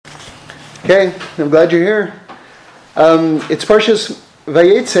Okay, I'm glad you're here. It's Parshas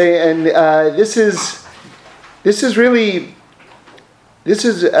Vayetze, and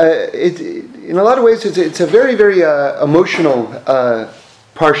in a lot of ways it's a very very emotional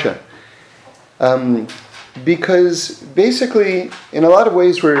parsha, because basically in a lot of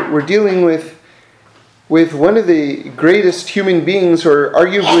ways we're dealing with one of the greatest human beings, or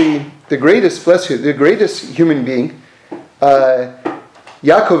arguably the greatest human being,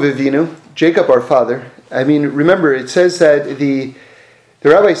 Yaakov Avinu, Jacob our father. I mean, remember, it says that the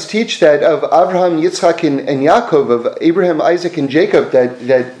rabbis teach that of Abraham, Yitzchak, and Yaakov, of Abraham, Isaac, and Jacob,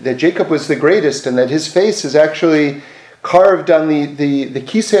 that Jacob was the greatest, and that his face is actually carved on the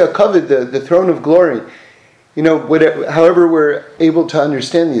Kisei HaKavod, the throne of glory. You know, however we're able to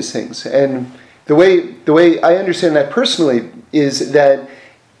understand these things. And the way I understand that personally is that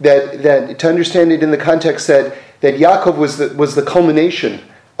to understand it in the context that Yaakov was the culmination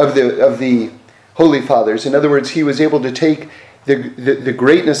of the Holy Fathers. In other words, he was able to take the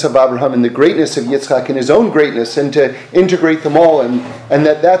greatness of Abraham and the greatness of Yitzchak and his own greatness, and to integrate them all, and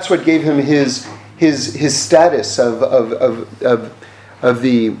that's what gave him his status of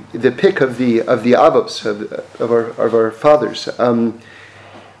the pick of the avos of our fathers.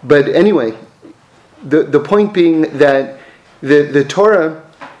 But anyway, the point being that the Torah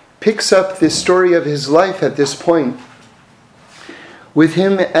picks up this story of his life at this point with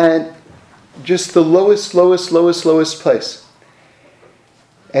him at just the lowest place.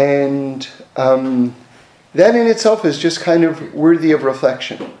 And that in itself is just kind of worthy of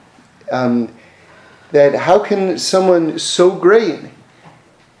reflection. That how can someone so great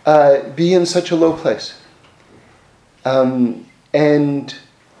be in such a low place? And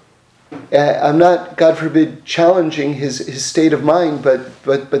I'm not, God forbid, challenging his state of mind, but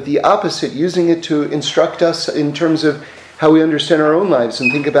the opposite, using it to instruct us in terms of how we understand our own lives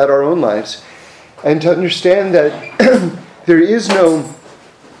and think about our own lives, and to understand that there is no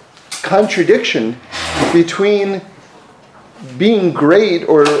contradiction between being great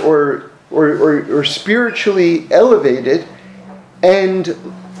or spiritually elevated and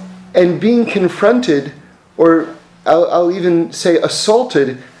being confronted, or I'll even say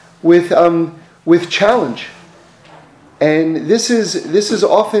assaulted with challenge. And this is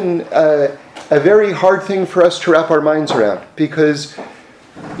often a very hard thing for us to wrap our minds around, because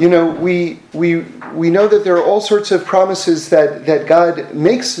we know that there are all sorts of promises that God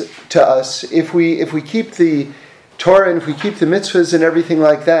makes to us if we keep the Torah and if we keep the mitzvahs and everything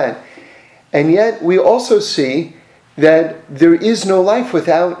like that. And yet we also see that there is no life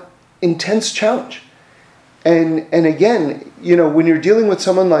without intense challenge. And again, when you're dealing with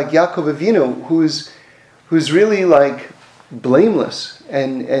someone like Yaakov Avinu, who's really like blameless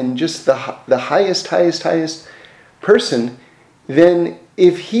and just the highest person, then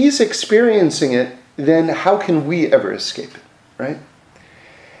if he's experiencing it, then how can we ever escape it, right?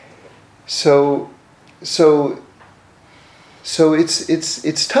 So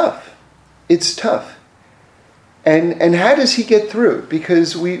it's tough. It's tough. And how does he get through?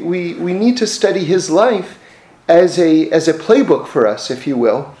 Because we need to study his life as a playbook for us, if you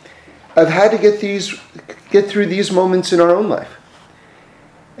will, of how to get through these moments in our own life.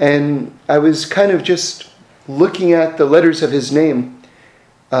 And I was kind of just looking at the letters of his name,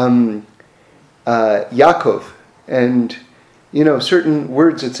 Yaakov, and certain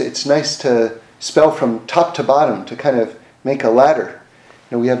words it's nice to spell from top to bottom to kind of make a ladder.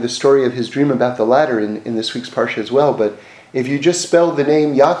 We have the story of his dream about the ladder in this week's parsha as well. But if you just spell the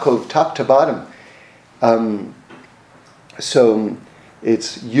name Yaakov top to bottom, so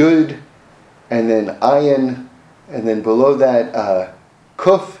it's Yud, and then Ayin, and then below that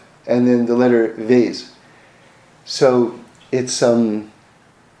Kuf, and then the letter Vez. So it's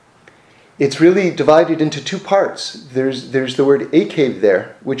really divided into two parts. There's the word Akev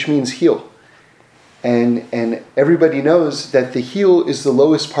there, which means heel. And everybody knows that the heel is the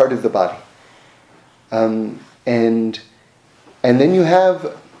lowest part of the body. And then you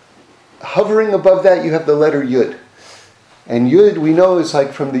have, hovering above that, you have the letter Yud. And Yud, we know, is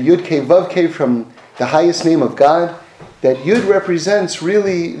like from the Yud Kei Vav Kei, from the highest name of God, that Yud represents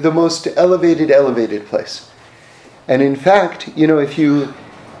really the most elevated place. And in fact, it's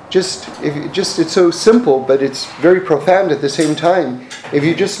so simple, but it's very profound at the same time. If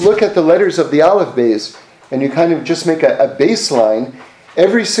you just look at the letters of the Aleph Beis, and you kind of just make a baseline,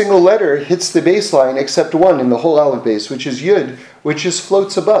 every single letter hits the baseline except one in the whole Aleph Beis, which is Yud, which just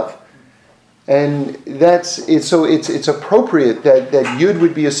floats above. And that's it. So it's appropriate that Yud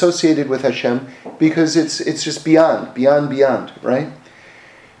would be associated with Hashem, because it's just beyond, right?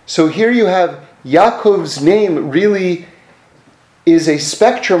 So here you have Yaakov's name really is a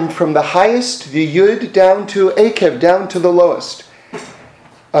spectrum from the highest, the Yud, down to Akev, down to the lowest.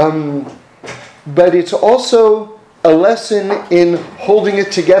 But it's also a lesson in holding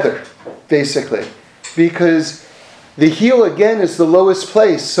it together, basically. Because the heel, again, is the lowest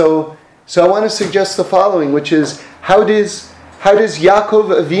place. So I want to suggest the following, which is, how does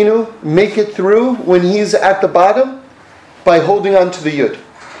Yaakov Avinu make it through when he's at the bottom? By holding on to the Yud.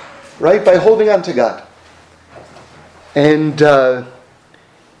 Right? By holding on to God. And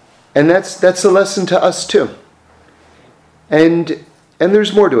that's a lesson to us too. And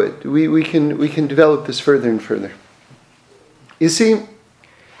there's more to it. We can develop this further and further. You see,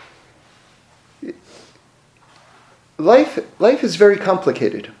 life is very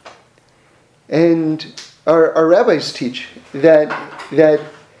complicated, and our rabbis teach that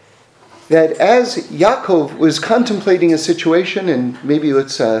as Yaakov was contemplating a situation, and maybe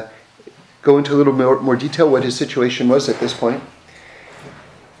let's go into a little more detail what his situation was at this point.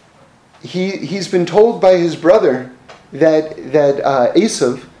 He's been told by his brother that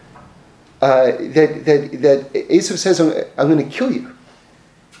Esav says, I'm going to kill you.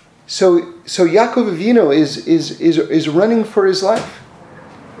 So Yaakov Avinu is running for his life,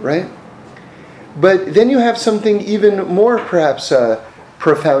 right? But then you have something even more perhaps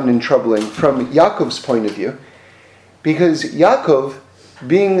profound and troubling from Yaakov's point of view, because Yaakov,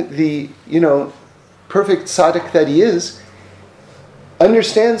 being the perfect tzaddik that he is,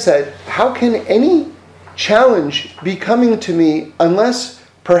 understands that how can any challenge be coming to me unless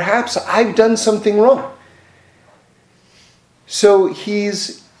perhaps I've done something wrong? So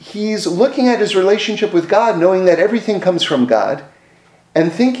he's looking at his relationship with God, knowing that everything comes from God,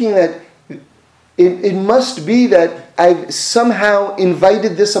 and thinking that it must be that I've somehow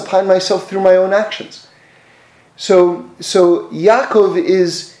invited this upon myself through my own actions. So Yaakov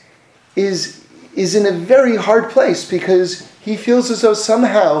is in a very hard place because he feels as though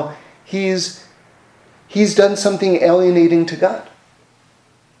somehow he's done something alienating to God.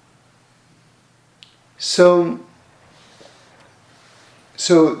 So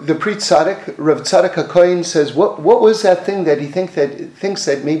the Pri Tzaddik, Rav Tzadok HaKohen, says, what was that thing that he thinks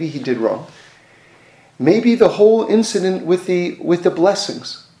that maybe he did wrong? Maybe the whole incident with the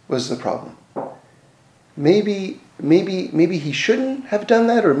blessings was the problem. Maybe he shouldn't have done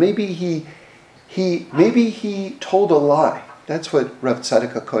that, or maybe he told a lie. That's what Rav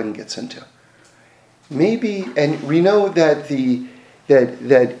Tzadok HaKohen gets into. Maybe, and we know that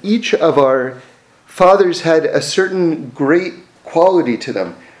that each of our fathers had a certain great quality to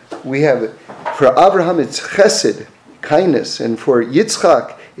them. We have, for Abraham, it's chesed, kindness, and for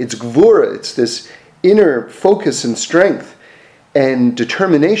Yitzchak, it's gvura, it's this inner focus and strength and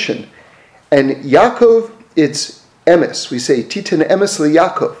determination. And Yaakov, it's emes. We say, titan emes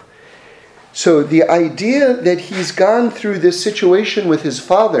leYaakov. So the idea that he's gone through this situation with his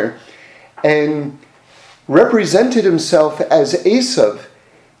father and represented himself as Esav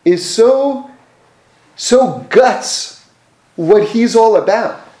is so guts what he's all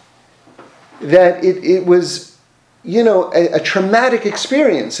about, that it was, a traumatic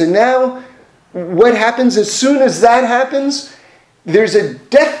experience. And now what happens as soon as that happens? There's a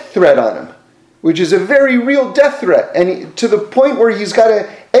death threat on him, which is a very real death threat, and to the point where he's got to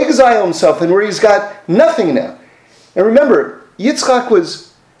exile himself and where he's got nothing now. And remember, Yitzchak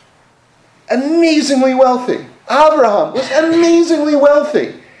was amazingly wealthy. Abraham was amazingly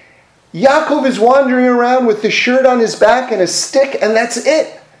wealthy. Yaakov is wandering around with the shirt on his back and a stick, and that's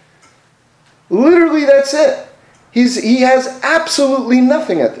it. Literally, that's it. He has absolutely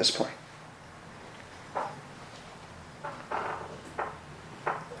nothing at this point.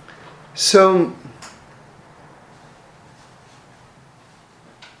 So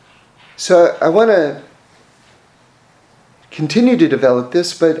I want to continue to develop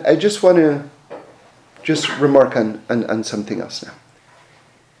this, but I just want to remark on something else now.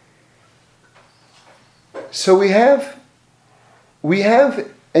 So we have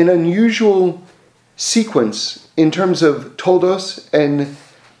an unusual sequence in terms of Toldos and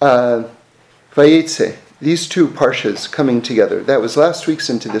Vayetze, these two parshas coming together. That was last week's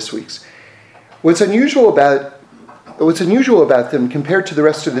into this week's. What's unusual about them compared to the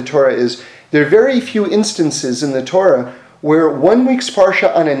rest of the Torah is there are very few instances in the Torah where 1 week's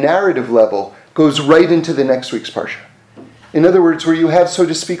parsha on a narrative level goes right into the next week's parsha. In other words, where you have, so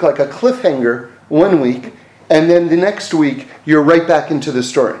to speak, like a cliffhanger 1 week, and then the next week you're right back into the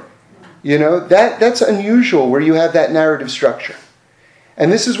story. That's unusual where you have that narrative structure.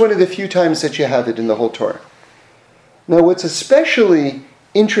 And this is one of the few times that you have it in the whole Torah. Now, what's especially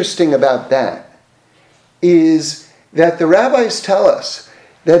interesting about that is that the rabbis tell us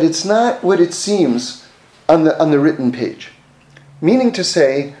that it's not what it seems on the written page. Meaning to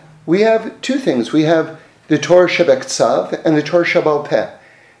say, we have two things. We have the Torah Shebeksav and the Torah Shebal Peh.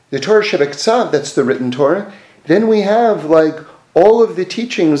 The Torah Shebeksav, that's the written Torah. Then we have like all of the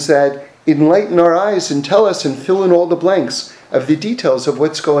teachings that enlighten our eyes and tell us and fill in all the blanks of the details of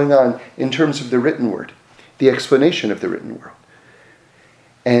what's going on in terms of the written word, the explanation of the written word.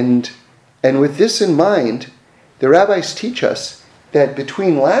 And with this in mind, the rabbis teach us that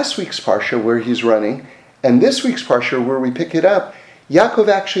between last week's Parsha, where he's running, and this week's Parsha, where we pick it up, Yaakov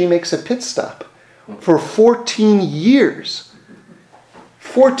actually makes a pit stop for 14 years.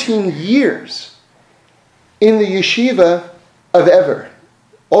 14 years in the yeshiva of Ever,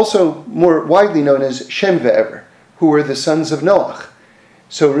 also more widely known as Shem ve'Ever, who were the sons of Noach.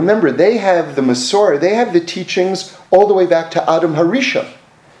 So remember, they have the Masorah, they have the teachings all the way back to Adam Harishon.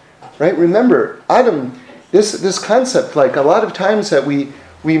 Right? Remember, Adam, this concept, like a lot of times that we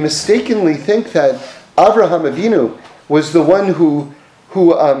mistakenly think that Avraham Avinu was the one who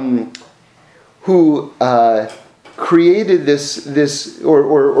created this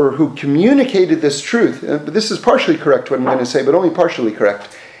or who communicated this truth. But this is partially correct what I'm going to say, but only partially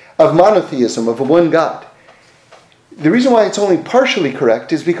correct, of monotheism, of a one God. The reason why it's only partially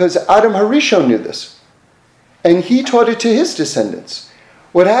correct is because Adam Harishon knew this, and he taught it to his descendants.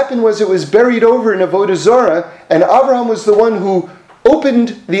 What happened was it was buried over in Avodah Zarah, and Abraham was the one who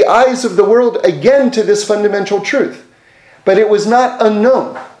opened the eyes of the world again to this fundamental truth. But it was not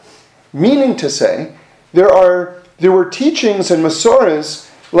unknown. Meaning to say, there were teachings and Masorahs,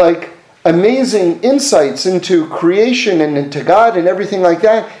 like amazing insights into creation and into God and everything like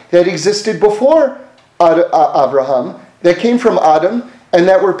that existed before Abraham, that came from Adam, and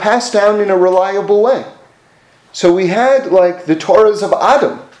that were passed down in a reliable way. So we had like the Torahs of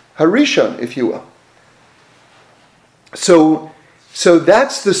Adam, Harishon, if you will. So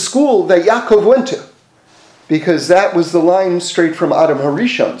that's the school that Yaakov went to, because that was the line straight from Adam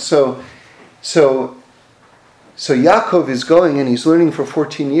Harishon. So Yaakov is going and he's learning for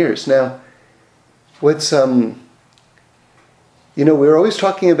 14 years. Now, what's we're always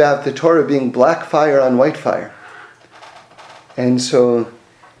talking about the Torah being black fire on white fire, and so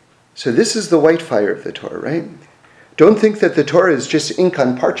this is the white fire of the Torah, right? Don't think that the Torah is just ink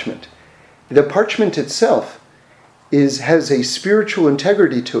on parchment. The parchment itself has a spiritual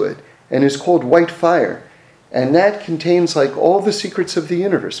integrity to it and is called white fire. And that contains like all the secrets of the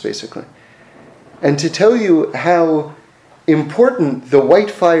universe, basically. And to tell you how important the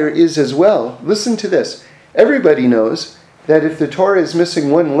white fire is as well, listen to this. Everybody knows that if the Torah is missing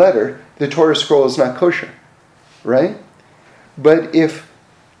one letter, the Torah scroll is not kosher, right? But if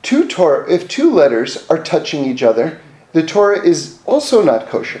two letters are touching each other, the Torah is also not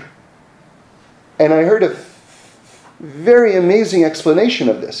kosher. And I heard a very amazing explanation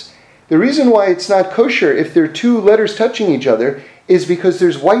of this. The reason why it's not kosher if there are two letters touching each other is because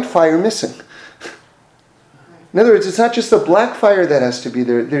there's white fire missing. In other words, it's not just the black fire that has to be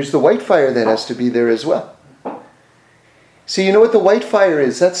there, there's the white fire that has to be there as well. See, you know what the white fire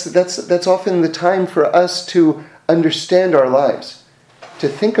is? That's often the time for us to understand our lives, to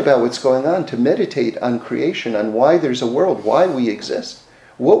think about what's going on, to meditate on creation, on why there's a world, why we exist,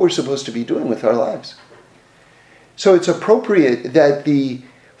 what we're supposed to be doing with our lives. So it's appropriate that the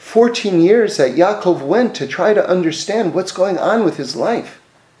 14 years that Yaakov went to try to understand what's going on with his life,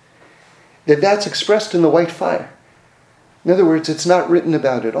 that's expressed in the white fire. In other words, it's not written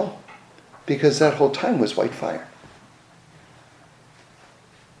about at all, because that whole time was white fire.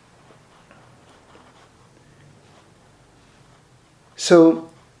 So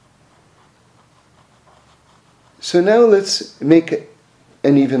now let's make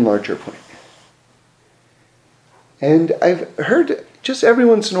an even larger point. And I've heard just every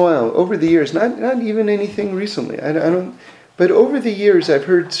once in a while, over the years, not even anything recently, but over the years I've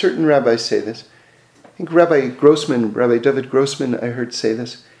heard certain rabbis say this. I think Rabbi David Grossman, I heard say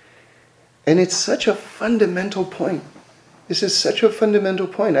this. And it's such a fundamental point. This is such a fundamental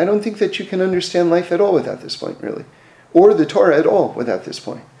point. I don't think that you can understand life at all without this point, really. Or the Torah at all without this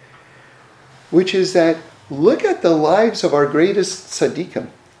point. Which is that, look at the lives of our greatest tzaddikim,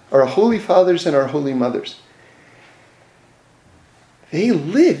 our holy fathers and our holy mothers. They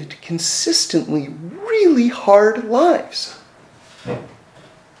lived consistently really hard lives.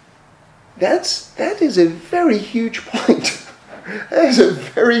 That is a very huge point. That is a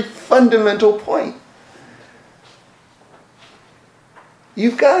very fundamental point.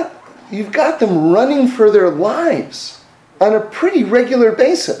 You've got them running for their lives on a pretty regular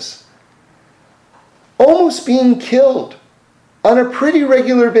basis. Almost being killed on a pretty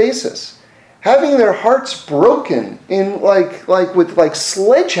regular basis. Having their hearts broken in with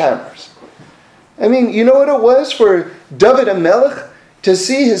sledgehammers. I mean, you know what it was for David HaMelech to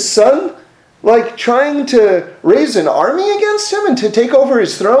see his son like trying to raise an army against him and to take over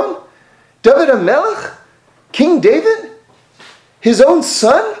his throne? David HaMelech? King David? His own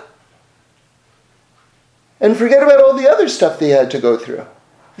son? And forget about all the other stuff they had to go through.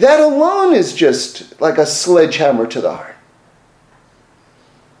 That alone is just like a sledgehammer to the heart.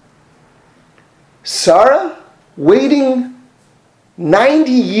 Sarah waiting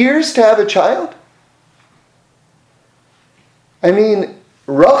 90 years to have a child? I mean,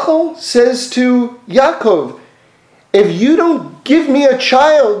 Rachel says to Yaakov, if you don't give me a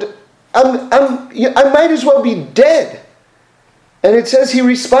child, I might as well be dead. And it says he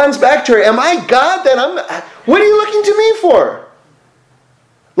responds back to her, am I God that what are you looking to me for?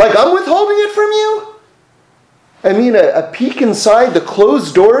 Like I'm withholding it from you? I mean, a peek inside the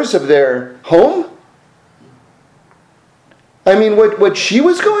closed doors of their home? I mean, what she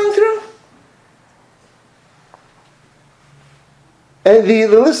was going through? And the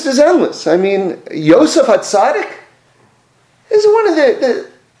list is endless. I mean, Yosef HaTzadik is one of there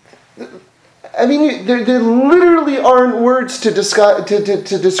literally aren't words to describe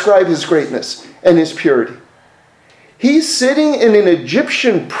his greatness and his purity. He's sitting in an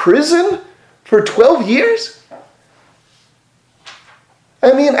Egyptian prison for 12 years?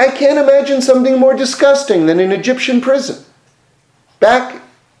 I mean, I can't imagine something more disgusting than an Egyptian prison. Back,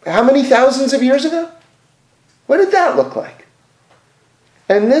 how many thousands of years ago? What did that look like?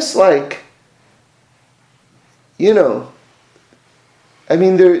 And this, how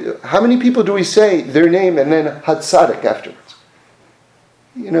many people do we say their name and then HaTzadik afterwards?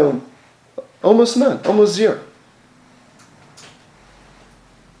 Almost none, almost zero.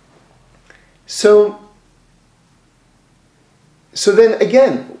 So then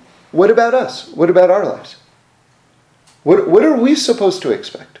again, what about us? What about our lives? What are we supposed to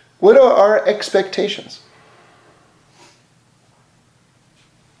expect? What are our expectations?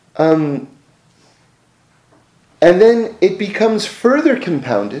 And then it becomes further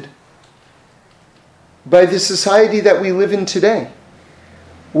compounded by the society that we live in today,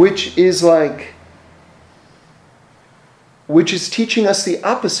 which is teaching us the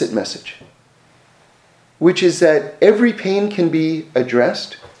opposite message, which is that every pain can be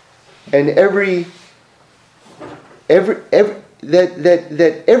addressed, and that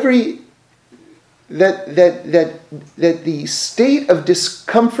the state of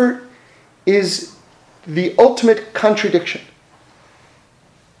discomfort is the ultimate contradiction.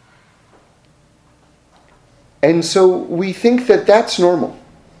 And so we think that that's normal.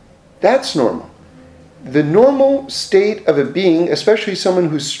 That's normal. The normal state of a being, especially someone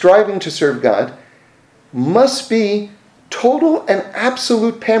who's striving to serve God, must be total and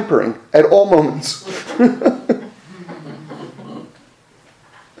absolute pampering at all moments.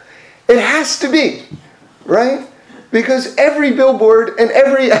 It has to be, right? Because every billboard and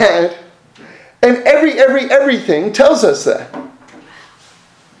every ad and everything tells us that.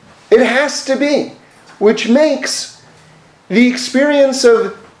 It has to be, which makes the experience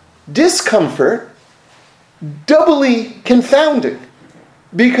of discomfort doubly confounding.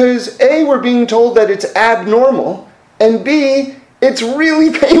 Because A, we're being told that it's abnormal, and B, it's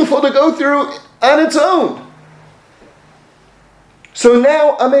really painful to go through on its own. So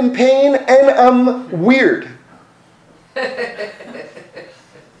now I'm in pain and I'm weird.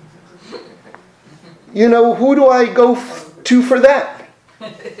 Who do I go to for that?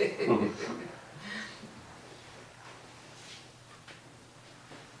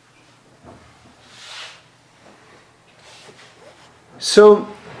 So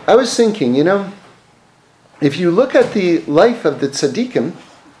I was thinking, if you look at the life of the tzaddikim,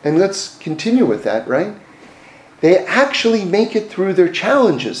 and let's continue with that, right? They actually make it through their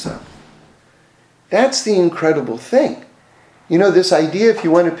challenges, though. That's the incredible thing. This idea, if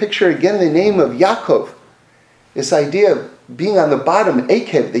you want to picture again the name of Yaakov, this idea of being on the bottom,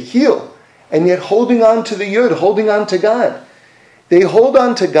 Akev, the heel, and yet holding on to the Yud, holding on to God. They hold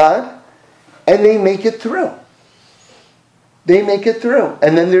on to God, and they make it through. They make it through.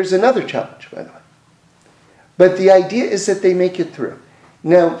 And then there's another challenge, by the way. But the idea is that they make it through.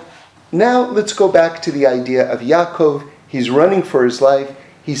 Now let's go back to the idea of Yaakov. He's running for his life.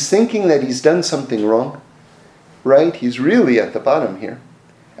 He's thinking that he's done something wrong, right? He's really at the bottom here.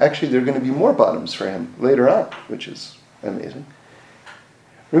 Actually, there are going to be more bottoms for him later on, which is amazing.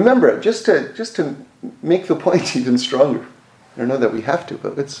 Remember, just to make the point even stronger. I don't know that we have to,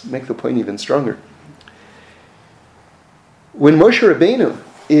 but let's make the point even stronger. When Moshe Rabbeinu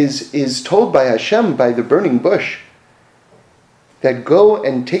is told by Hashem, by the burning bush, that go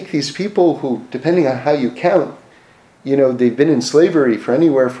and take these people who, depending on how you count, they've been in slavery for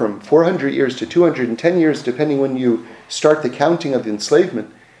anywhere from 400 years to 210 years, depending when you start the counting of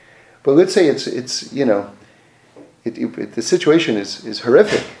enslavement. But let's say it's the situation is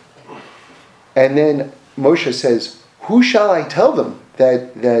horrific. And then Moshe says, who shall I tell them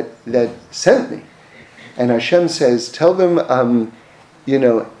that sent me? And Hashem says, tell them,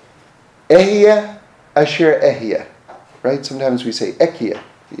 Ehiyah asher Ehiyah. Right? Sometimes we say Ekiyah.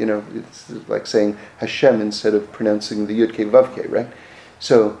 It's like saying Hashem instead of pronouncing the Yud Kei Vav Kei, right?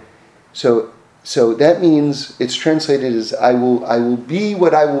 So that means it's translated as I will be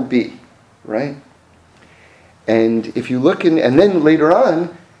what I will be, right? And if you look and then later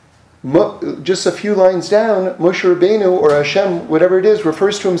on, just a few lines down, Moshe Rabbeinu or Hashem, whatever it is,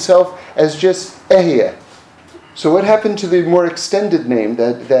 refers to himself as just Ehiyah. So what happened to the more extended name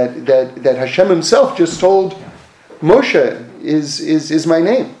that Hashem himself just told Moshe is my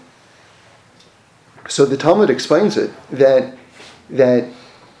name? So the Talmud explains it that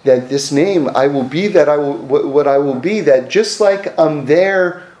this name, I will be what I will be, that just like I'm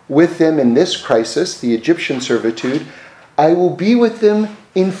there with them in this crisis, the Egyptian servitude, I will be with them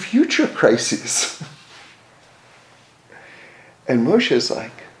in future crises. And Moshe is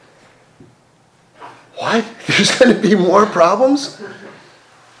like, what? There's going to be more problems?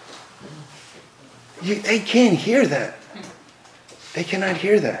 They can't hear that. They cannot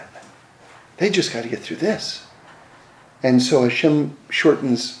hear that. They just got to get through this. And so Hashem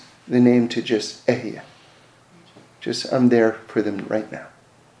shortens the name to just Ehiyah. Just, I'm there for them right now.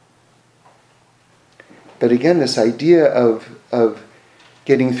 But again, this idea of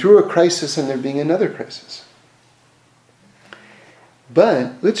getting through a crisis and there being another crisis.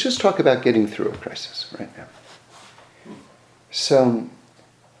 But let's just talk about getting through a crisis right now. So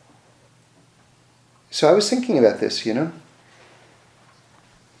I was thinking about this,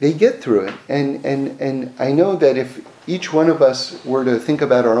 They get through it. And I know that if each one of us were to think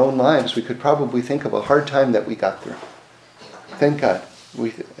about our own lives, we could probably think of a hard time that we got through. Thank God.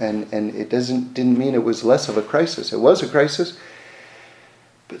 And it didn't mean it was less of a crisis. It was a crisis,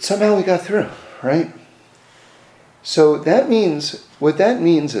 but somehow we got through, right? So what that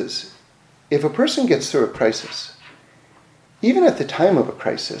means is, if a person gets through a crisis, even at the time of a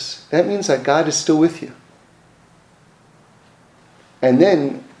crisis, that means that God is still with you. And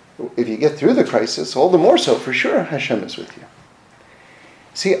then, if you get through the crisis, all the more so, for sure, Hashem is with you.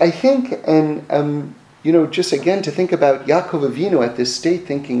 See, I think, just again to think about Yaakov Avinu at this state,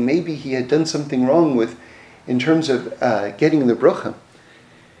 thinking maybe he had done something wrong in terms of getting the bracha,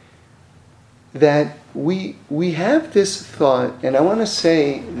 that we have this thought, and I want to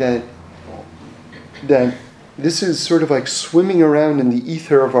say that this is sort of like swimming around in the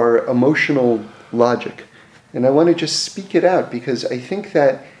ether of our emotional logic. And I want to just speak it out because I think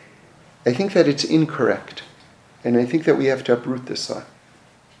that it's incorrect. And I think that we have to uproot this thought.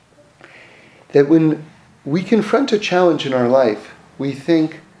 That when we confront a challenge in our life, we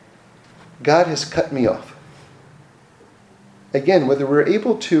think, God has cut me off. Again, whether we're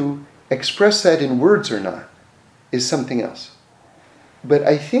able to express that in words or not is something else. But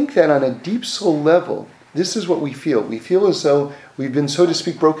I think that on a deep soul level, this is what we feel. We feel as though we've been, so to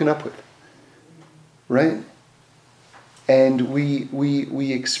speak, broken up with. Right? And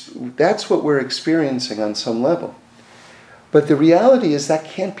that's what we're experiencing on some level. But the reality is that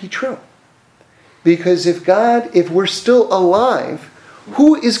can't be true. Because if we're still alive,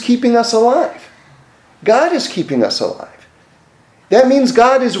 who is keeping us alive? God is keeping us alive. That means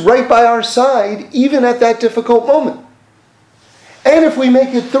God is right by our side, even at that difficult moment. And if we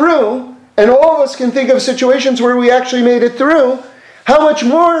make it through, and all of us can think of situations where we actually made it through, how much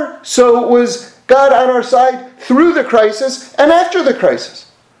more so was God on our side through the crisis and after the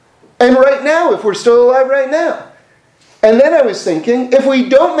crisis? And right now, if we're still alive right now. And then I was thinking, if we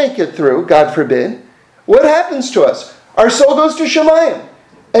don't make it through, God forbid, what happens to us? Our soul goes to Shemayim.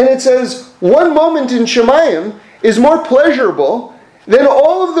 And it says, one moment in Shemayim is more pleasurable than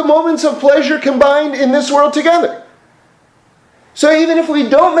all of the moments of pleasure combined in this world together. So even if we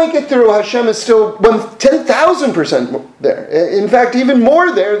don't make it through, Hashem is still 10,000% there. In fact, even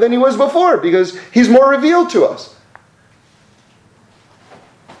more there than he was before, because he's more revealed to us.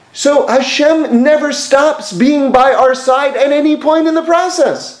 So Hashem never stops being by our side at any point in the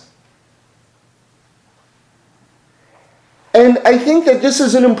process. And I think that this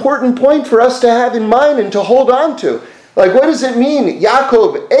is an important point for us to have in mind and to hold on to. Like, what does it mean?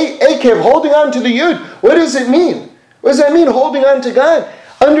 Yaakov, Akev, holding on to the Yud. What does it mean? What does that mean, holding on to God?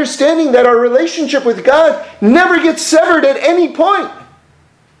 Understanding that our relationship with God never gets severed at any point.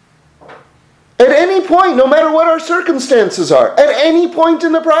 At any point, no matter what our circumstances are. At any point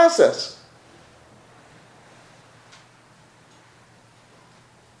in the process.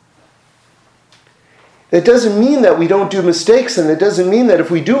 That doesn't mean that we don't do mistakes, and it doesn't mean that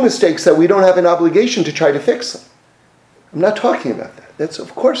if we do mistakes that we don't have an obligation to try to fix them. I'm not talking about that. That's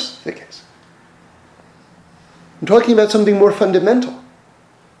of course the case. I'm talking about something more fundamental.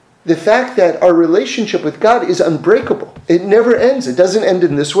 The fact that our relationship with God is unbreakable. It never ends. It doesn't end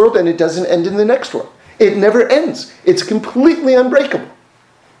in this world and it doesn't end in the next world. It never ends. It's completely unbreakable.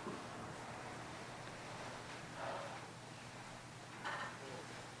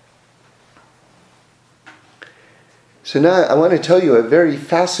 So now I want to tell you a very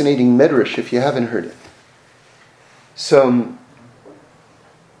fascinating medrash if you haven't heard it. So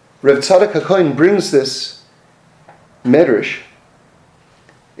Rav Tzadok HaKohen brings this medrash.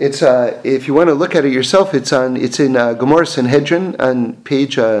 It's if you want to look at it yourself, it's in Gemara Sanhedrin on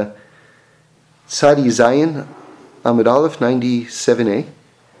page Tzadi Zayin, Amud Aleph 97a.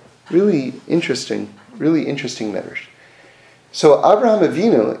 Really interesting medrash. So Yaakov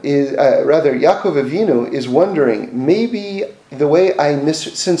Avinu is wondering, maybe the way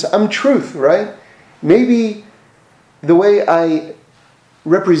since I'm truth, right? Maybe the way I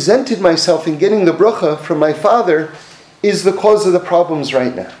represented myself in getting the bracha from my father is the cause of the problems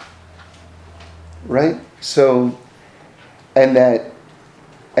right now. Right? So, and that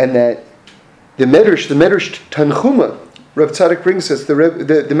the Medrash Tanchuma, Rav Tzadok brings us, the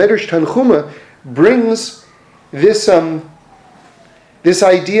Medrash Tanchuma brings this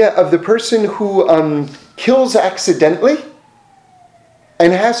idea of the person who kills accidentally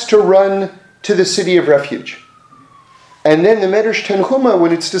and has to run to the city of refuge. And then the Medrash Tanchuma,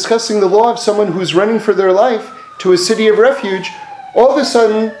 when it's discussing the law of someone who's running for their life to a city of refuge, all of a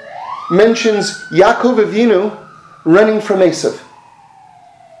sudden mentions Yaakov Avinu running from Esav.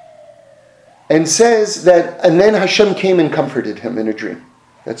 And says that, and then Hashem came and comforted him in a dream.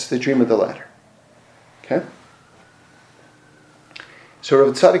 That's the dream of the ladder. Okay? So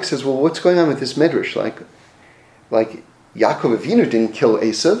Rav Tzadok says, well, what's going on with this Medrash? Like Yaakov Avinu didn't kill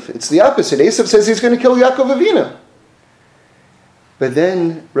Esav. It's the opposite. Esav says he's going to kill Yaakov Avinu. But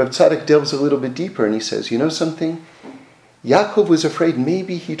then Rav Tzadok delves a little bit deeper and he says, you know something? Yaakov was afraid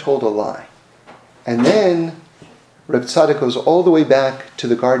maybe he told a lie. And then Rav Tzadok goes all the way back to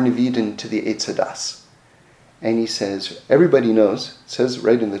the Garden of Eden, to the Eitz Hadas. And he says, everybody knows, it says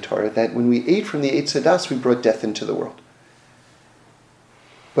right in the Torah, that when we ate from the Eitz Hadas, we brought death into the world.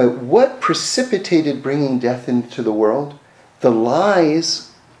 But what precipitated bringing death into the world? The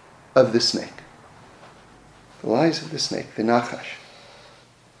lies of the snake. The lies of the snake, the Nachash.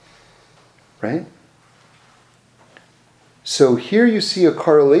 Right? So here you see a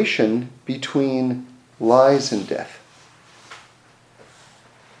correlation between lies and death.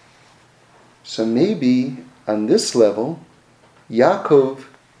 So maybe on this level, Yaakov,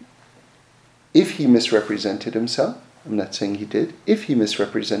 if he misrepresented himself, I'm not saying he did, if he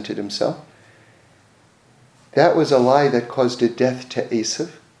misrepresented himself, that was a lie that caused a death to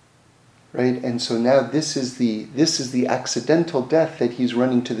Esav, right? And so now this is the accidental death that he's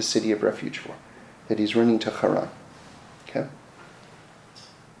running to the city of refuge for, that he's running to Haran. Okay?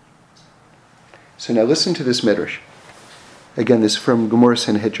 So now listen to this Medrash. Again, this is from Gemara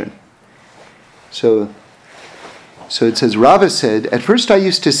Sanhedrin. So it says, Rava said, at first I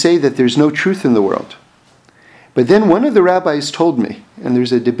used to say that there's no truth in the world. But then one of the rabbis told me, and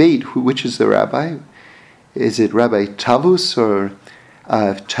there's a debate, which is the rabbi? Is it Rabbi Tavus or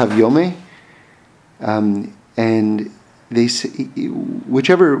Tavyome? And they,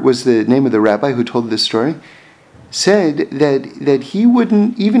 whichever was the name of the rabbi who told this story, said that he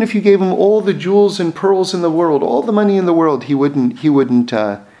wouldn't, even if you gave him all the jewels and pearls in the world, all the money in the world, he wouldn't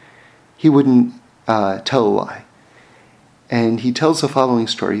tell a lie. And he tells the following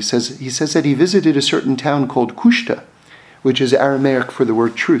story. He says that he visited a certain town called Kushta, which is Aramaic for the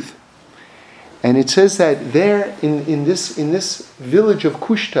word truth. And it says that there in this village of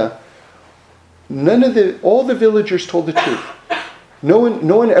Kushta, all the villagers told the truth. No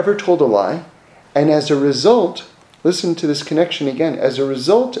one ever told a lie. And as a result, listen to this connection again, as a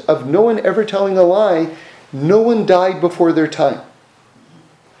result of no one ever telling a lie, no one died before their time.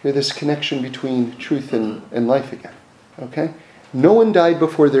 Hear this connection between truth and life again. Okay? No one died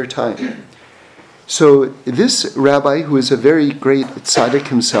before their time. So this rabbi, who is a very great tzaddik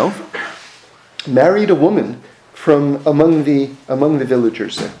himself, married a woman from among the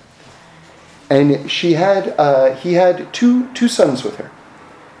villagers there. And he had two sons with her.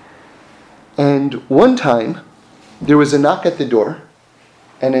 And one time, there was a knock at the door,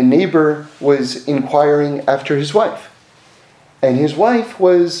 and a neighbor was inquiring after his wife. And his wife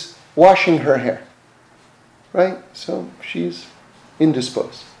was washing her hair. Right? So she's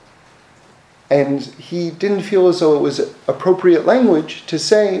indisposed. And he didn't feel as though it was appropriate language to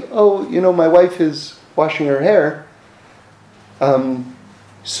say, oh, my wife is washing her hair.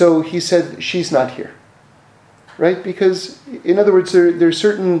 So he said, she's not here. Right? Because, in other words, there's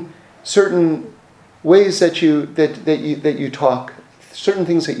certain ways that you talk, certain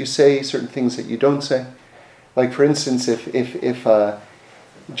things that you say, certain things that you don't say. Like, for instance, if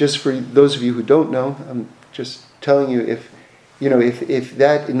just for those of you who don't know, I'm just telling you, if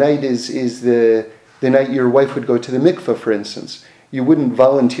that night is the night your wife would go to the mikveh, for instance, you wouldn't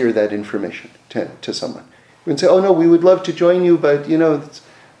volunteer that information to someone. You wouldn't say, "Oh no, we would love to join you, but you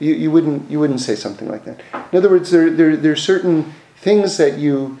wouldn't say something like that." In other words, there are certain things that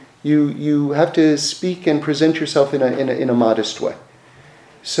you have to speak and present yourself in a modest way.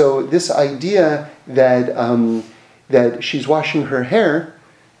 So this idea that she's washing her hair,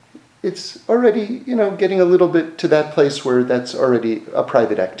 it's already getting a little bit to that place where that's already a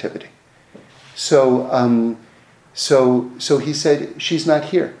private activity. So he said, she's not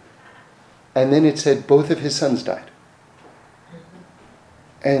here. And then it said both of his sons died.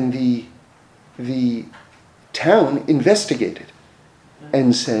 And the town investigated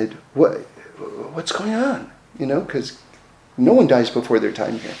and said, what's going on? Because no one dies before their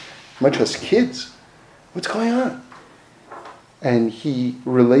time here, much less kids. What's going on? And he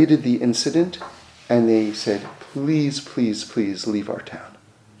related the incident, and they said, please, please, please leave our town.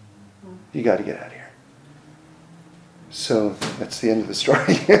 You got to get out of here. So that's the end of the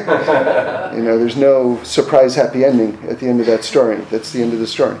story. There's no surprise happy ending at the end of that story. That's the end of the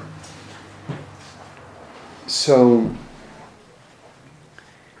story. So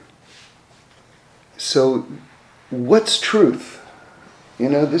what's truth?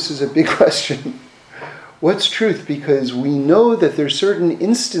 This is a big question. What's truth? Because we know that there's certain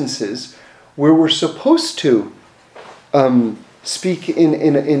instances where we're supposed to speak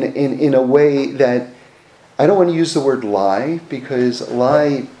in a way that, I don't want to use the word lie, because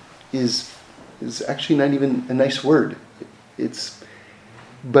lie is actually not even a nice word.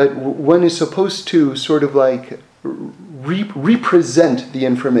 But one is supposed to sort of like represent the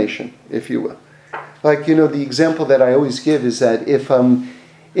information, if you will. Like, the example that I always give is that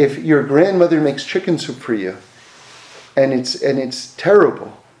if your grandmother makes chicken soup for you, and it's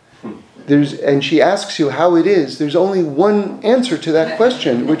terrible, and she asks you how it is, there's only one answer to that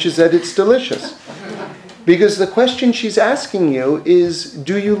question, which is that it's delicious. Because the question she's asking you is,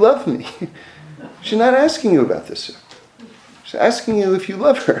 do you love me? She's not asking you about this soup. She's asking you if you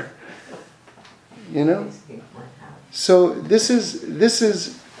love her. So this is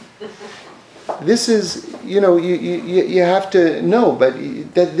you have to know, but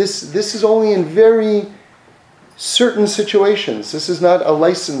that this is only in very certain situations. This is not a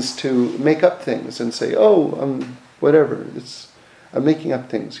license to make up things and say, whatever. I'm making up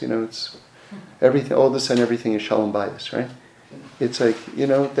things. It's everything. All of a sudden, everything is shalom bayis, right? It's like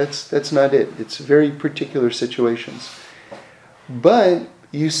that's not it. It's very particular situations. But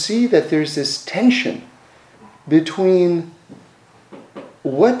you see that there's this tension between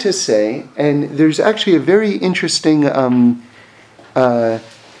what to say, and there's actually a very interesting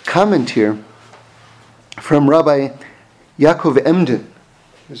comment here from Rabbi Yaakov Emden,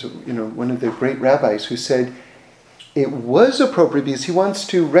 who's one of the great rabbis, who said it was appropriate because he wants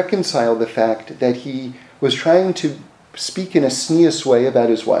to reconcile the fact that he was trying to speak in a sneeze way about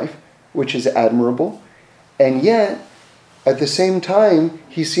his wife, which is admirable, and yet at the same time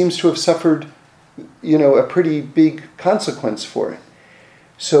he seems to have suffered a pretty big consequence for it.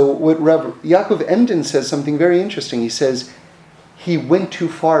 So what Rabbi Yaakov Emden says something very interesting. He says he went too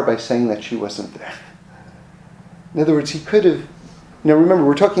far by saying that she wasn't there. In other words, he could have... Now remember,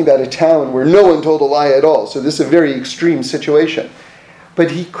 we're talking about a town where no one told a lie at all, so this is a very extreme situation.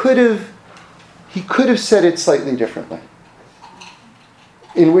 But he could have said it slightly differently.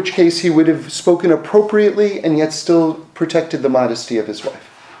 In which case he would have spoken appropriately and yet still protected the modesty of his wife.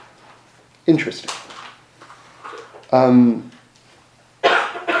 Interesting.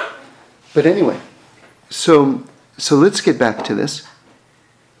 But anyway, so let's get back to this.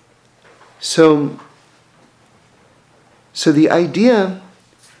 So the idea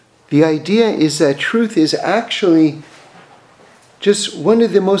is that truth is actually just one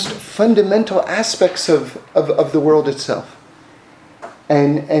of the most fundamental aspects of the world itself.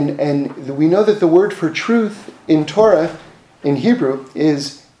 And we know that the word for truth in Torah, in Hebrew,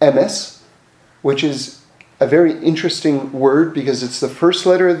 is emes, which is a very interesting word because it's the first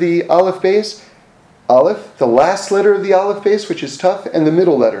letter of the Aleph base, Aleph, the last letter of the Aleph base, which is Taf, and the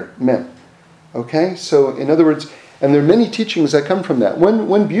middle letter, Mem. Okay? So, in other words, and there are many teachings that come from that.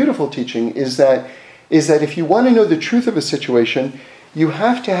 One beautiful teaching is that if you want to know the truth of a situation, you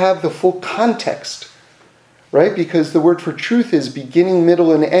have to have the full context, right? Because the word for truth is beginning,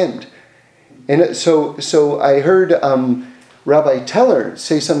 middle, and end. And so I heard Rabbi Teller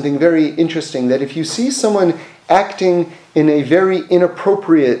say something very interesting, that if you see someone acting in a very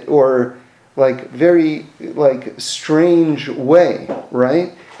inappropriate or very strange way,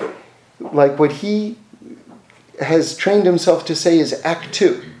 right? Like what he has trained himself to say is act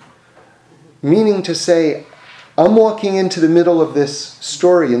two. Meaning to say, I'm walking into the middle of this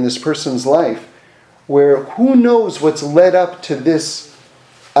story in this person's life where who knows what's led up to this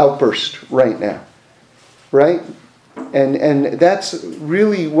outburst right now, right? And that's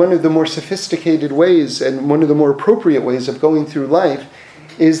really one of the more sophisticated ways and one of the more appropriate ways of going through life,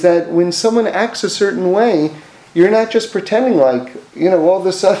 is that when someone acts a certain way, you're not just pretending all of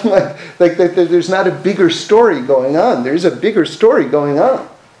a sudden like there's not a bigger story going on. There's a bigger story going on,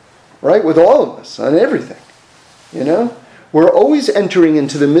 right? With all of us, on everything, We're always entering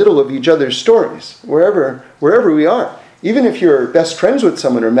into the middle of each other's stories, wherever we are. Even if you're best friends with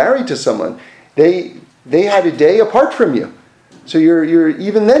someone or married to someone, they had a day apart from you. So you're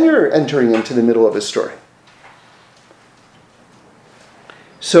even then you're entering into the middle of a story.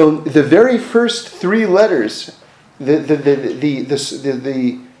 So the very first three letters,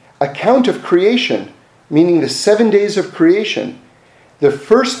 the account of creation, meaning the 7 days of creation, the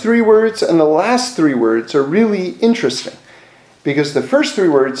first three words and the last three words are really interesting. Because the first three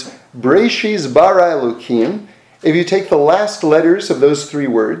words, Breshis bara Elokim, if you take the last letters of those three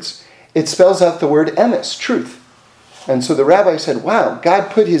words, it spells out the word emes, truth. And so the rabbi said, wow, God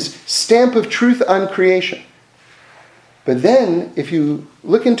put his stamp of truth on creation. But then, if you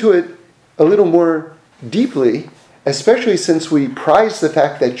look into it a little more deeply, especially since we prize the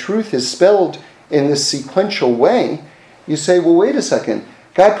fact that truth is spelled in this sequential way, you say, well, wait a second.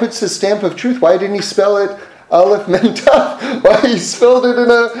 God puts his stamp of truth. Why didn't he spell it Aleph Mem Tav? Why he spelled it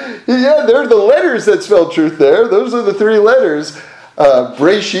there are the letters that spell truth there. Those are the three letters.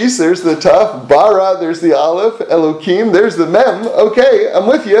 Breshis, there's the Tav. Bara, there's the Aleph. Elokim, there's the Mem. Okay, I'm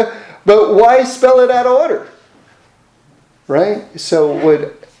with you. But why spell it out of order? Right? So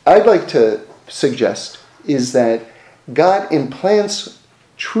what I'd like to suggest is that God implants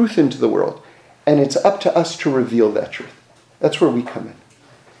truth into the world, and it's up to us to reveal that truth. That's where we come in.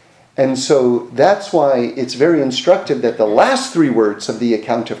 And so that's why it's very instructive that the last three words of the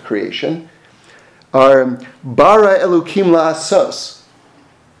account of creation are Bara Elokim La'asos.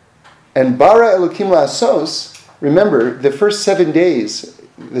 And Bara Elokim La'asos, remember, the first 7 days,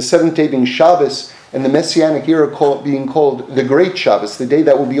 the seventh day being Shabbos, and the Messianic era being called the Great Shabbos, the day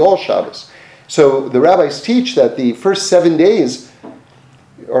that will be all Shabbos. So the rabbis teach that the first 7 days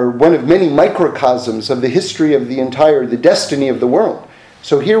are one of many microcosms of the history of the destiny of the world.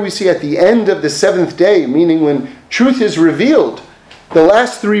 So here we see at the end of the seventh day, meaning when truth is revealed, the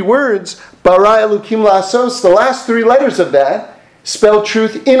last three words, Bara Elokim La'asos, the last three letters of that, spell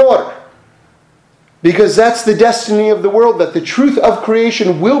truth in order. Because that's the destiny of the world, that the truth of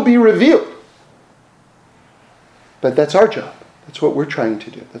creation will be revealed. But that's our job. That's what we're trying to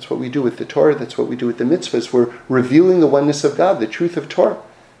do. That's what we do with the Torah. That's what we do with the mitzvahs. We're revealing the oneness of God, the truth of Torah.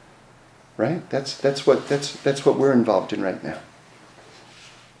 Right? That's what we're involved in right now.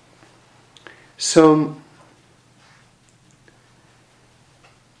 So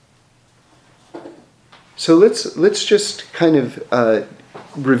let's just kind of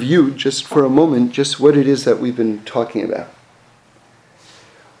review just for a moment just what it is that we've been talking about.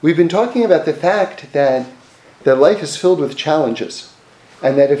 We've been talking about the fact that life is filled with challenges,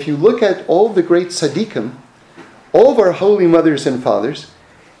 and that if you look at all the great tzaddikim, all of our holy mothers and fathers,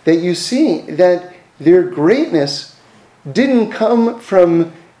 that you see that their greatness didn't come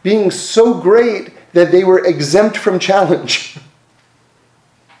from being so great that they were exempt from challenge.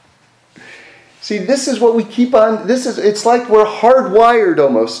 See, this is what we keep on, it's like we're hardwired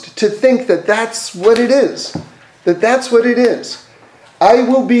almost to think that that's what it is. That's what it is. I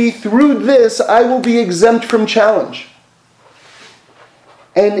will be, through this, I will be exempt from challenge.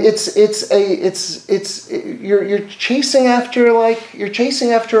 And you're chasing after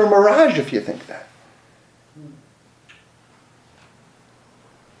a mirage if you think that.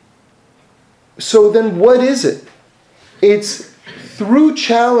 So then what is it? It's through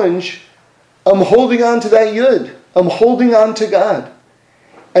challenge, I'm holding on to that Yud. I'm holding on to God.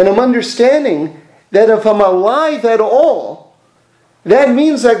 And I'm understanding that if I'm alive at all, that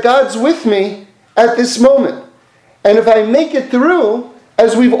means that God's with me at this moment. And if I make it through,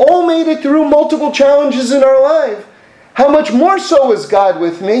 as we've all made it through multiple challenges in our life, how much more so is God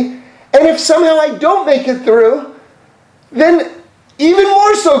with me? And if somehow I don't make it through, then even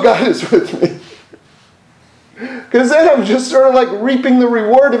more so God is with me. Because then I'm just sort of like reaping the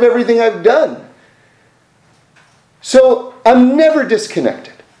reward of everything I've done. So I'm never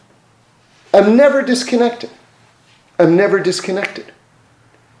disconnected. I'm never disconnected. I'm never disconnected.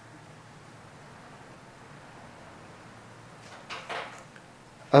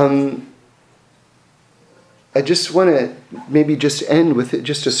 I just want to maybe just end with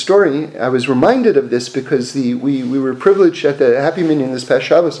just a story. I was reminded of this because we were privileged at the Happy Minyan this past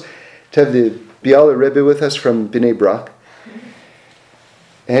Shabbos to have the Biala Rebbe with us from Bnei Brak.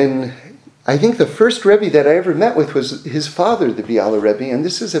 And I think the first Rebbe that I ever met with was his father, the Biala Rebbe. And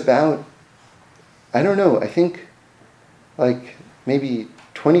this is about, I don't know, I think like maybe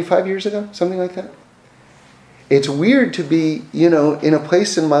 25 years ago, something like that. It's weird to be, in a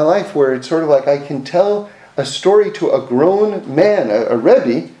place in my life where it's sort of like I can tell a story to a grown man, a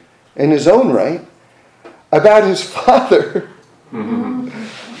Rebbe, in his own right, about his father. Mm-hmm.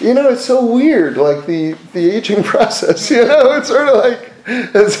 It's so weird, like the aging process, it's sort of like,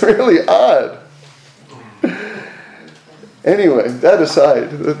 it's really odd. Anyway, that aside,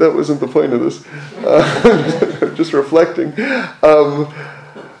 that wasn't the point of this. I'm just reflecting.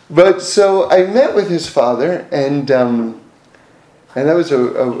 But so I met with his father, and that was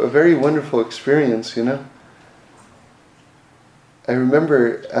a very wonderful experience, I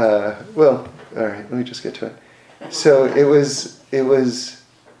remember, all right, let me just get to it. So it was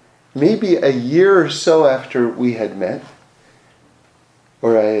maybe a year or so after we had met,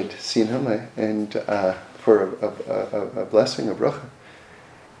 or I had seen him, and for a blessing, a bracha.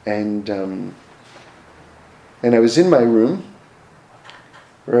 And I was in my room,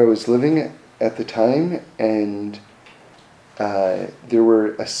 where I was living at the time, and there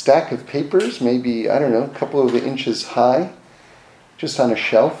were a stack of papers, maybe, I don't know, a couple of inches high, just on a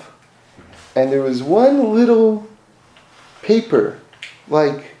shelf. And there was one little paper,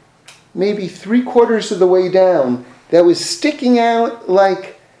 like maybe 3/4 of the way down, that was sticking out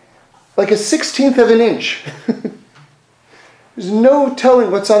like a 1/16 of an inch. There's no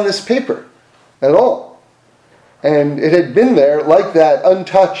telling what's on this paper at all. And it had been there like that,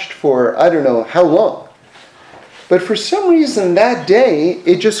 untouched for I don't know how long. But for some reason that day,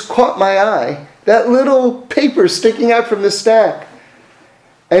 it just caught my eye, that little paper sticking out from the stack.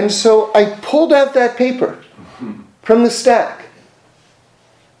 And so I pulled out that paper from the stack.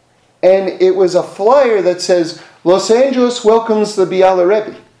 And it was a flyer that says, Los Angeles welcomes the Biala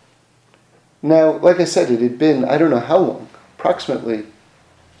Rebbe. Now, like I said, it had been, I don't know how long, approximately,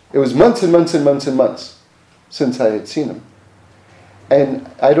 it was months and months and months and months since I had seen him. And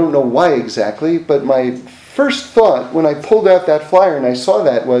I don't know why exactly, but my first thought when I pulled out that flyer and I saw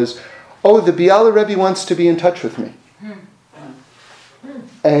that was, oh, the Biala Rebbe wants to be in touch with me.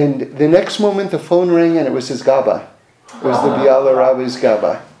 And the next moment the phone rang and it was his gabbai. It was the Biala Rebbe's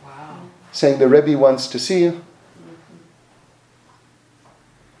gabbai. Saying the Rebbe wants to see you.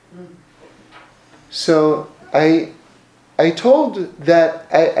 So I told that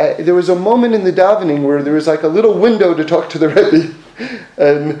there was a moment in the davening where there was like a little window to talk to the Rebbe.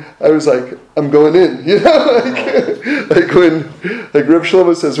 And I was like, I'm going in. Like when Reb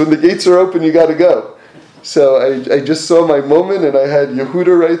Shlomo says, when the gates are open, you got to go. So I just saw my moment, and I had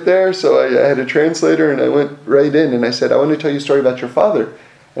Yehuda right there, so I had a translator, and I went right in, and I said, I want to tell you a story about your father.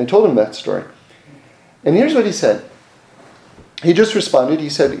 And I told him that story. And here's what he said. He just responded. He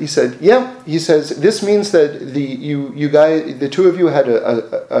said, yeah. He says, this means that you guys, the two of you had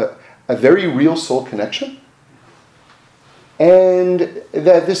a very real soul connection, and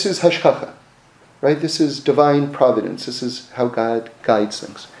that this is hashkacha, right? This is divine providence. This is how God guides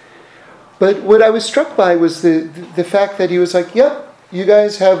things. But what I was struck by was the fact that he was like, yep, you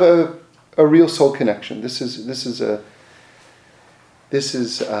guys have a real soul connection. This is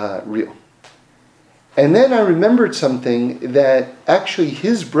real. And then I remembered something that actually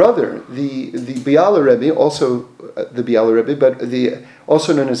his brother, the Biala Rebbe, also the Biala Rebbe, but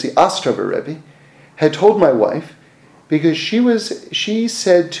also known as the Ostrava Rebbe, had told my wife, because she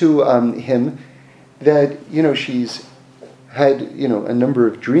said to him that she's had a number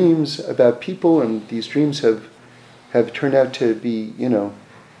of dreams about people, and these dreams have turned out to be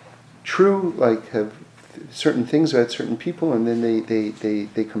true, like have certain things about certain people, and then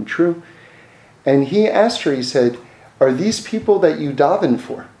they come true. And he asked her, he said, are these people that you daven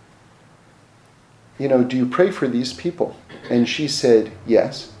for? Do you pray for these people? And she said,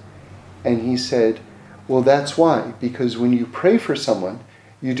 yes. And he said, well, that's why. Because when you pray for someone,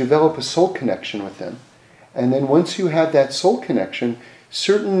 you develop a soul connection with them. And then once you have that soul connection,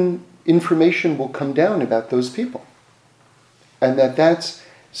 certain information will come down about those people. And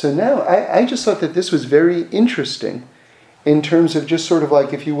so now I just thought that this was very interesting in terms of just sort of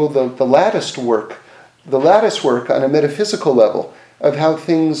like, if you will, the lattice work on a metaphysical level of how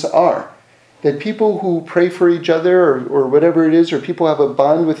things are. That people who pray for each other or whatever it is, or people have a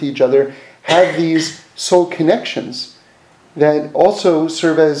bond with each other, have these soul connections that also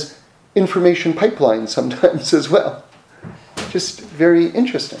serve as information pipelines sometimes as well. Just very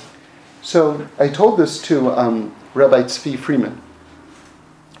interesting. So I told this to Rabbi Tzvi Freeman,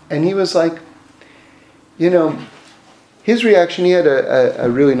 and he was like, his reaction, he had a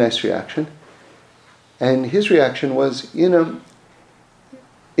really nice reaction, and his reaction was,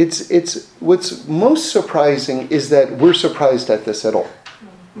 it's what's most surprising is that we're surprised at this at all.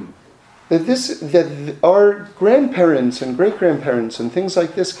 That our grandparents and great-grandparents and things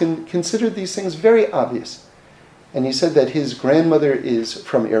like this can consider these things very obvious. And he said that his grandmother is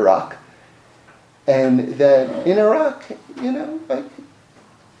from Iraq, and that in Iraq,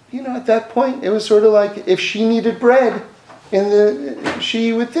 at that point, it was sort of like if she needed bread,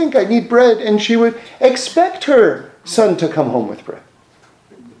 she would think, I need bread, and she would expect her son to come home with bread.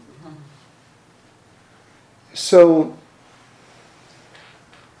 So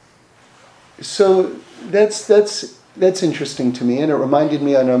that's interesting to me, and it reminded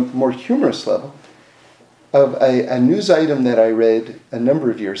me on a more humorous level of a news item that I read a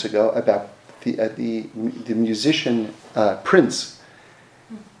number of years ago about the musician Prince.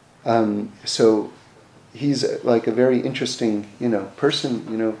 So he's like a very interesting,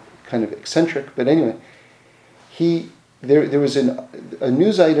 person, kind of eccentric. But anyway, there was a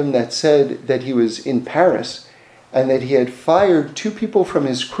news item that said that he was in Paris and that he had fired 2 people from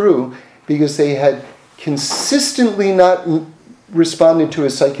his crew because they had consistently not responded to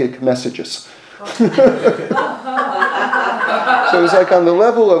his psychic messages. So it's like on the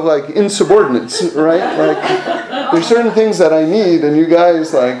level of like insubordinates, right? Like there's certain things that I need, and you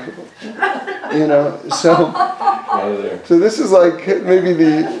guys like, So this is like maybe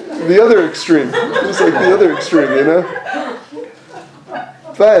the other extreme. It's like the other extreme,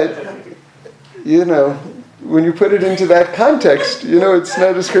 But when you put it into that context, it's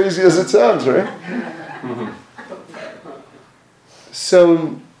not as crazy as it sounds, right?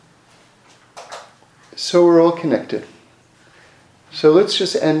 So we're all connected. So let's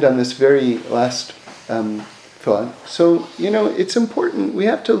just end on this very last thought. So, it's important. We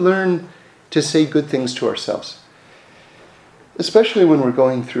have to learn to say good things to ourselves, especially when we're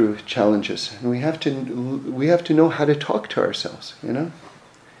going through challenges. And we have to know how to talk to ourselves,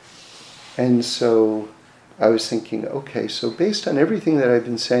 And so I was thinking, okay, so based on everything that I've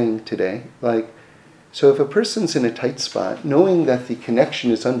been saying today, so if a person's in a tight spot, knowing that the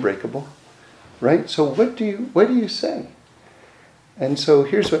connection is unbreakable, right? So what do you say? And so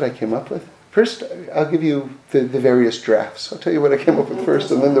here's what I came up with. First, I'll give you the various drafts. I'll tell you what I came up with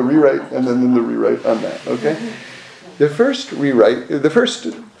first, and then the rewrite, and then the rewrite on that, okay? The first rewrite, the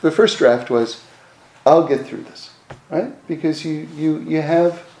first draft was, I'll get through this, right? Because you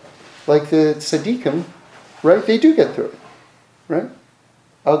have, like the tzaddikim, right? They do get through it, right?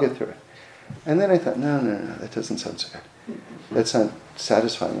 I'll get through it. And then I thought, no, that doesn't sound so good. That's not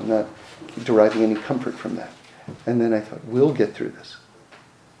satisfying. I'm not deriving any comfort from that. And then I thought, we'll get through this.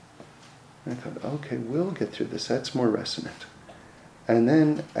 And I thought, okay, we'll get through this. That's more resonant. And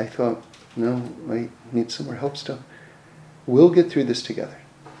then I thought, no, I need some more help still. We'll get through this together.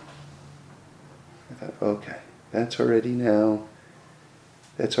 I thought, okay, that's already now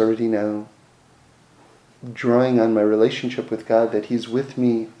drawing on my relationship with God, that He's with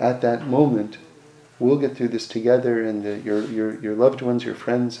me at that moment. We'll get through this together, and your loved ones, your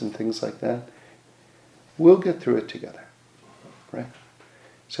friends, and things like that. We'll get through it together, right?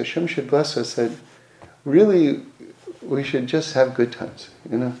 So Hashem should bless us that really we should just have good times,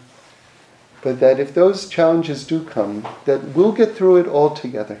 But that if those challenges do come, that we'll get through it all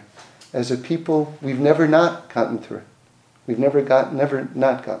together. As a people, we've never not gotten through it. We've never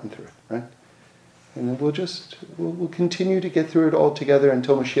not gotten through it, right? And then we'll continue to get through it all together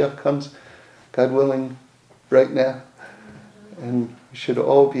until Mashiach comes, God willing, right now. And we should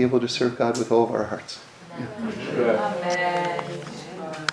all be able to serve God with all of our hearts. Yeah. Amen.